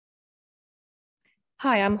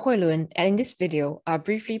Hi, I'm Huilun, and in this video, I'll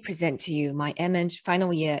briefly present to you my MEng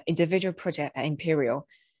final year individual project at Imperial,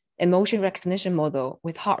 a motion recognition model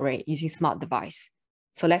with heart rate using smart device.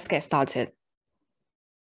 So let's get started.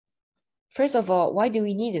 First of all, why do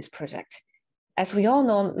we need this project? As we all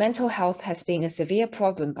know, mental health has been a severe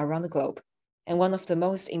problem around the globe, and one of the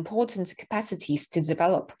most important capacities to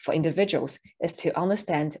develop for individuals is to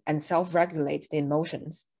understand and self-regulate the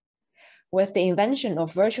emotions. With the invention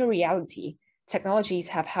of virtual reality, technologies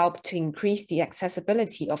have helped to increase the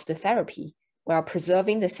accessibility of the therapy while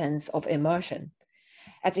preserving the sense of immersion.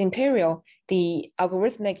 At Imperial, the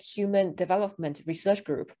Algorithmic Human Development Research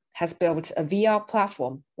Group has built a VR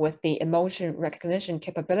platform with the emotion recognition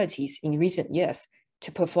capabilities in recent years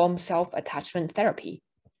to perform self-attachment therapy.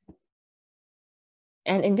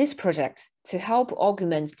 And in this project, to help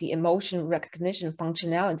augment the emotion recognition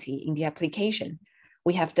functionality in the application,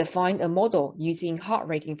 we have defined a model using heart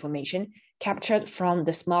rate information captured from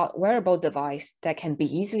the smart wearable device that can be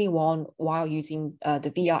easily worn while using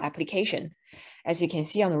the VR application. As you can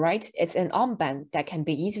see on the right, it's an armband that can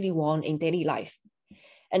be easily worn in daily life.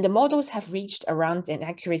 And the models have reached around an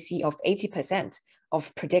accuracy of 80%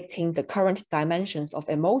 of predicting the current dimensions of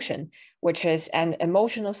emotion, which is an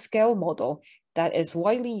emotional scale model that is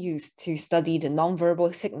widely used to study the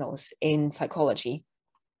nonverbal signals in psychology.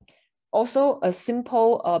 Also, a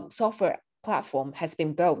simple software platform has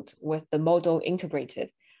been built with the model integrated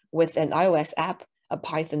with an iOS app, a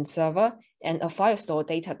Python server, and a Firestore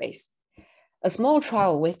database. A small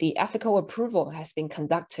trial with the ethical approval has been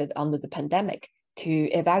conducted under the pandemic to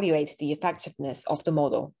evaluate the effectiveness of the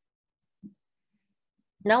model.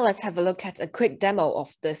 Now let's have a look at a quick demo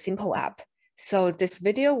of the simple app. So this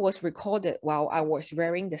video was recorded while I was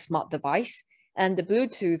wearing the smart device, and the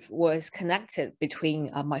Bluetooth was connected between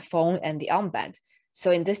my phone and the armband. So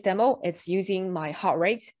in this demo, it's using my heart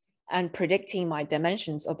rate and predicting my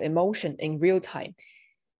dimensions of emotion in real time.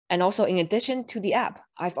 And also, in addition to the app,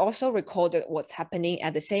 I've also recorded what's happening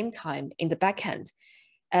at the same time in the backend.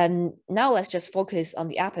 And now let's just focus on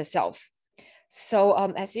the app itself. So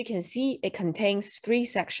as you can see, it contains 3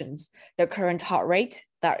 sections: the current heart rate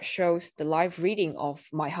that shows the live reading of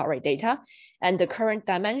my heart rate data, and the current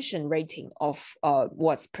dimension rating of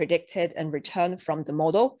what's predicted and returned from the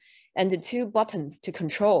model, and the 2 buttons to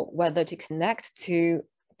control whether to connect to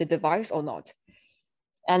the device or not.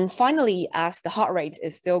 And finally, as the heart rate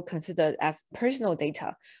is still considered as personal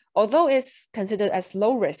data, although it's considered as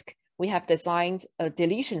low risk, we have designed a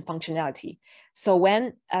deletion functionality. So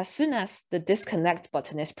as soon as the disconnect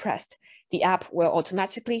button is pressed, the app will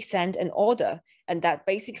automatically send an order, and that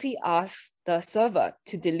basically asks the server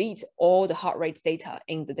to delete all the heart rate data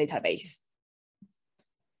in the database.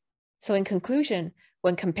 So in conclusion,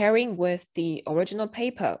 when comparing with the original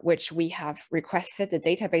paper, which we have requested the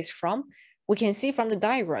database from, we can see from the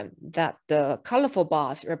diagram that the colorful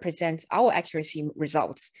bars represent our accuracy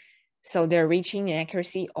results. So they're reaching an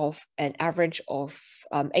accuracy of an average of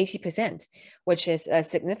 80%, which is a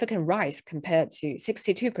significant rise compared to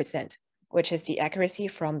 62%, which is the accuracy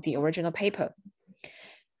from the original paper.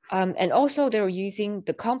 And also they're using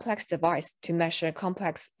the complex device to measure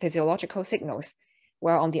complex physiological signals,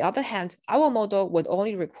 where on the other hand, our model would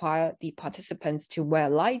only require the participants to wear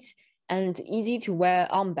light and easy to wear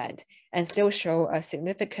armband and still show a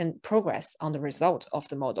significant progress on the result of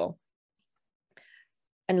the model.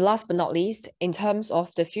 And last but not least, in terms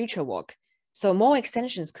of the future work, so more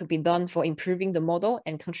extensions could be done for improving the model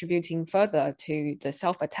and contributing further to the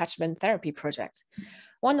self-attachment therapy project.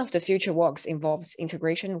 One of the future works involves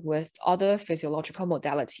integration with other physiological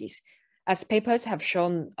modalities, as papers have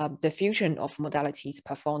shown the fusion of modalities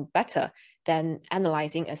performed better than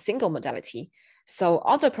analyzing a single modality. So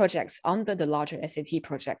other projects under the larger SAT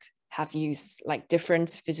project have used like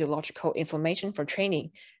different physiological information for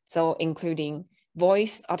training, so including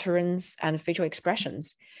voice, utterance, and facial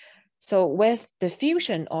expressions. So with the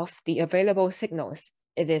fusion of the available signals,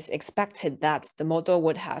 it is expected that the model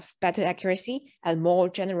would have better accuracy and more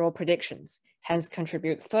general predictions, hence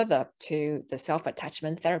contribute further to the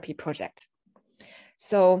self-attachment therapy project.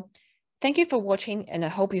 So thank you for watching, and I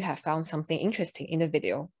hope you have found something interesting in the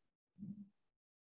video.